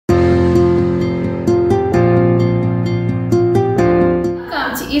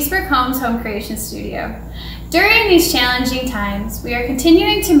Eastbrook Homes Home Creation Studio. During these challenging times, we are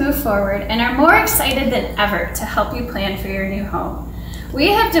continuing to move forward and are more excited than ever to help you plan for your new home. We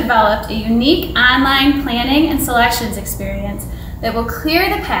have developed a unique online planning and selections experience that will clear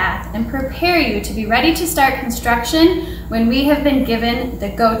the path and prepare you to be ready to start construction when we have been given the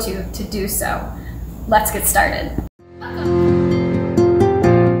go-to to do so. Let's get started. If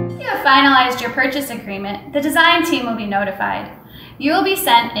you have finalized your purchase agreement, the design team will be notified. You will be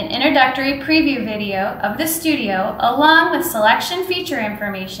sent an introductory preview video of the studio along with selection feature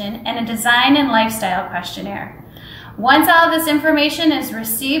information and a design and lifestyle questionnaire. Once all of this information is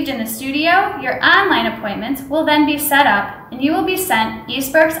received in the studio, your online appointments will then be set up and you will be sent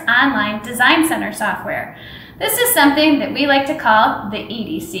Eastbrook's online design center software. This is something that we like to call the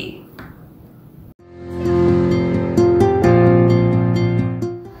EDC.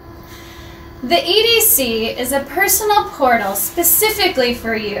 The EDC is a personal portal specifically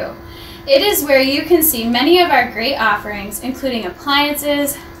for you. It is where you can see many of our great offerings, including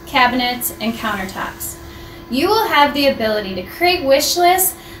appliances, cabinets, and countertops. You will have the ability to create wish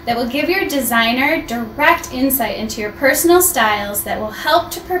lists that will give your designer direct insight into your personal styles that will help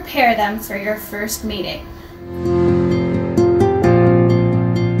to prepare them for your first meeting.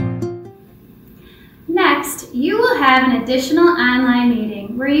 Next, you will have an additional online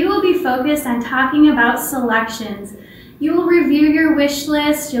meeting where you will be focused on talking about selections. You will review your wish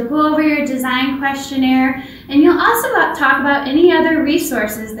list, you'll go over your design questionnaire, and you'll also talk about any other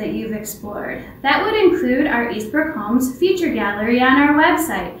resources that you've explored. That would include our Eastbrook Homes feature gallery on our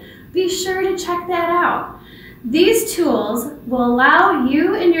website. Be sure to check that out. These tools will allow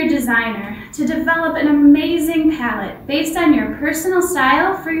you and your designer to develop an amazing palette based on your personal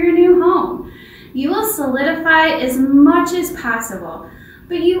style for your new home. You will solidify as much as possible,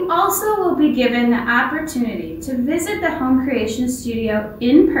 but you also will be given the opportunity to visit the home creation studio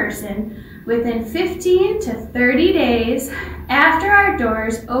in person within 15 to 30 days after our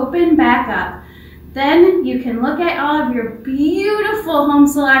doors open back up. Then you can look at all of your beautiful home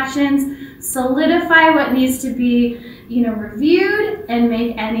selections, solidify what needs to be, reviewed, and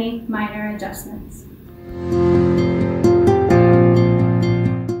make any minor adjustments.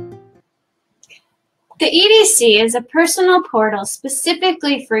 The EDC is a personal portal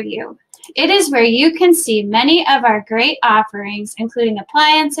specifically for you. It is where you can see many of our great offerings, including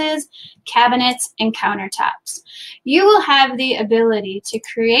appliances, cabinets, and countertops. You will have the ability to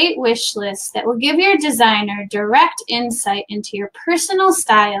create wish lists that will give your designer direct insight into your personal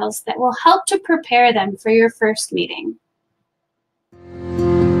styles that will help to prepare them for your first meeting.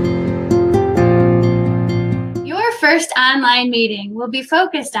 Your first online meeting will be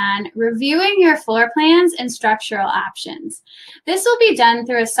focused on reviewing your floor plans and structural options. This will be done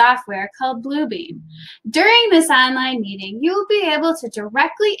through a software called Bluebeam. During this online meeting, you will be able to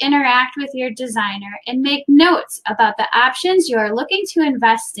directly interact with your designer and make notes about the options you are looking to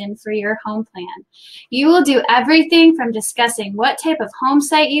invest in for your home plan. You will do everything from discussing what type of home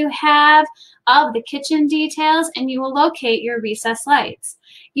site you have, all of the kitchen details, and you will locate your recessed lights.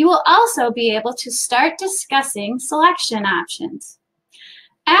 You will also be able to start discussing selection options.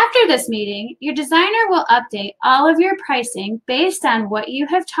 After this meeting, your designer will update all of your pricing based on what you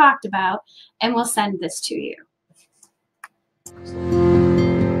have talked about and will send this to you.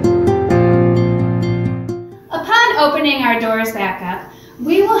 Upon opening our doors back up,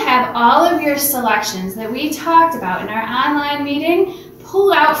 we will have all of your selections that we talked about in our online meeting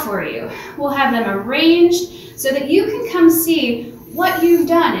pulled out for you. We'll have them arranged so that you can come see what you've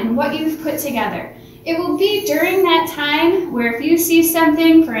done and what you've put together. It will be during that time where if you see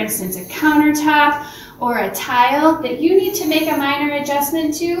something, for instance, a countertop or a tile that you need to make a minor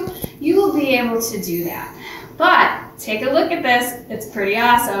adjustment to, you will be able to do that. But take a look at this, it's pretty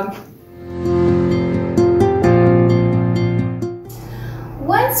awesome.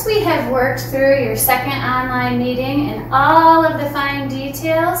 Once we have worked through your second online meeting and all of the fine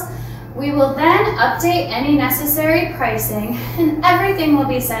details, we will then update any necessary pricing and everything will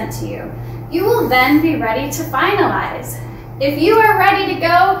be sent to you. You will then be ready to finalize. If you are ready to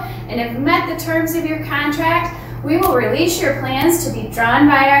go and have met the terms of your contract, we will release your plans to be drawn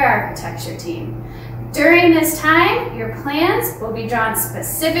by our architecture team. During this time, your plans will be drawn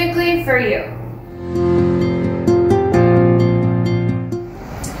specifically for you.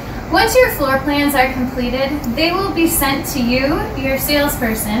 Once your floor plans are completed, they will be sent to you, your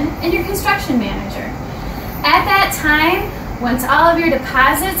salesperson, and your construction manager. At that time, once all of your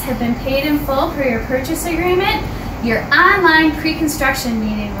deposits have been paid in full per your purchase agreement, your online pre-construction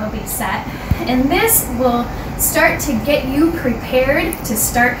meeting will be set, and this will start to get you prepared to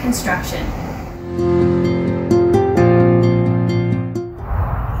start construction.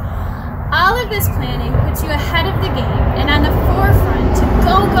 this planning puts you ahead of the game and on the forefront to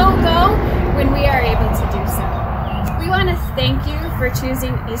go, go, go when we are able to do so. We want to thank you for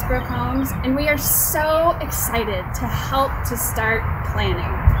choosing Eastbrook Homes, and we are so excited to help to start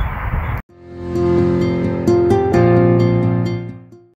planning.